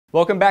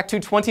Welcome back to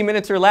 20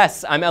 Minutes or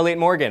Less. I'm Elliot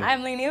Morgan.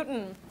 I'm Lee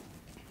Newton.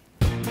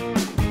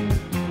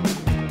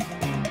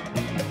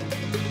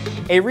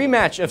 A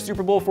rematch of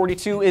Super Bowl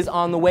 42 is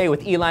on the way,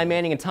 with Eli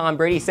Manning and Tom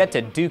Brady set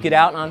to duke it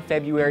out on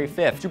February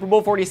 5th. Super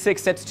Bowl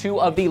 46 sets two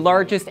of the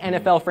largest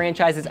NFL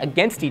franchises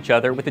against each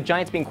other, with the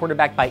Giants being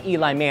quarterbacked by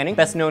Eli Manning,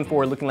 best known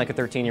for looking like a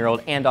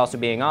 13-year-old and also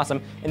being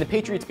awesome, and the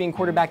Patriots being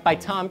quarterbacked by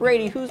Tom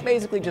Brady, who's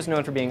basically just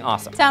known for being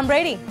awesome. Tom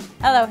Brady.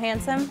 Hello,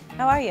 handsome.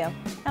 How are you?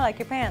 I like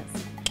your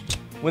pants.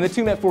 When the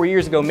two met 4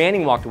 years ago,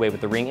 Manning walked away with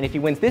the ring, and if he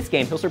wins this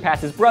game, he'll surpass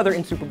his brother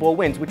in Super Bowl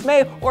wins, which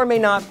may or may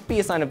not be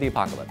a sign of the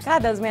apocalypse. God,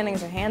 those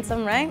Mannings are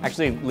handsome, right?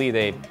 Actually,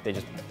 Lee,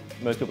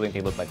 most people think they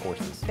look like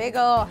horses. Big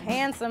ol'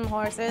 handsome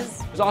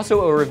horses. There's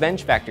also a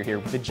revenge factor here,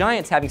 with the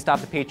Giants having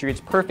stopped the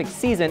Patriots' perfect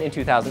season in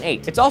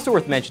 2008. It's also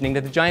worth mentioning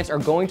that the Giants are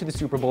going to the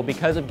Super Bowl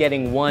because of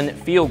getting one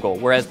field goal,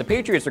 whereas the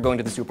Patriots are going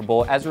to the Super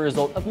Bowl as a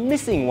result of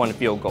missing one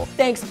field goal,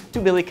 thanks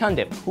to Billy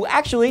Cundiff, who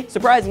actually,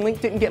 surprisingly,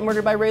 didn't get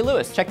murdered by Ray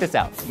Lewis. Check this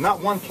out.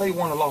 Not one play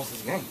won or lost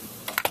this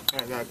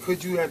game.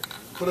 Could you have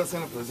put us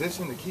in a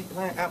position to keep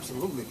playing?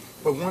 Absolutely.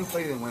 But one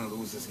play didn't win or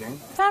lose this game.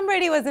 Tom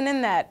Brady wasn't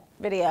in that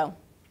video,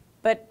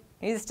 but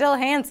he's still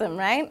handsome,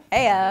 right?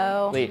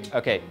 Ayo. Lee,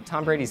 okay,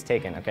 Tom Brady's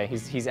taken, okay?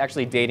 He's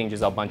actually dating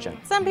Gisele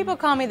Bundchen. Some people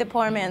call me the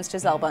poor man's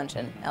Gisele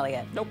Bundchen,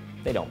 Elliot. Nope,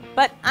 they don't.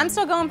 But I'm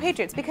still going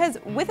Patriots, because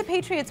with a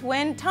Patriots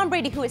win, Tom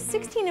Brady, who is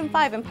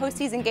 16-5 in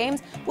postseason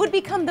games, would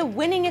become the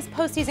winningest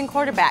postseason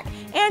quarterback,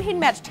 and he'd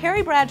match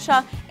Terry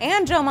Bradshaw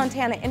and Joe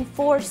Montana in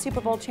 4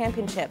 Super Bowl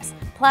championships.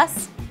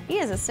 Plus, he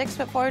is a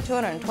 6'4",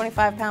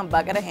 225-pound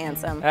bucket of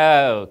handsome.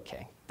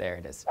 Okay, there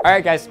it is. All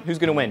right, guys, who's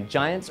gonna win,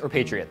 Giants or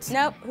Patriots?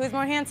 Nope, who's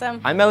more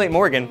handsome? I'm Elliot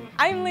Morgan.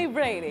 I'm Lee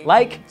Brady.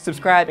 Like,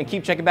 subscribe, and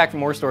keep checking back for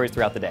more stories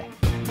throughout the day.